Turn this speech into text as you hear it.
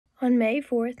On May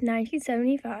 4th,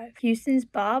 1975, Houston's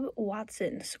Bob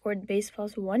Watson scored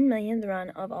baseball's 1 millionth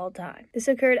run of all time. This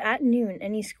occurred at noon,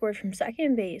 and he scored from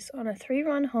second base on a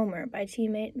 3-run homer by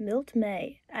teammate Milt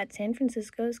May at San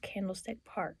Francisco's Candlestick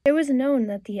Park. It was known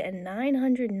that the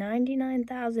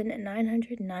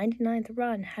 999,999th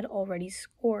run had already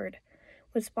scored,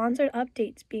 with sponsored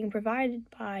updates being provided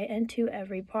by and to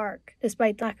every park.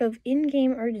 Despite the lack of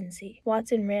in-game urgency,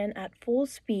 Watson ran at full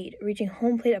speed, reaching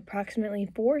home plate approximately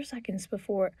 4 seconds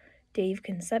before Dave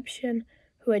Concepcion,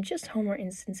 who had just homered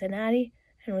in Cincinnati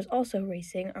and was also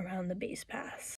racing around the base paths.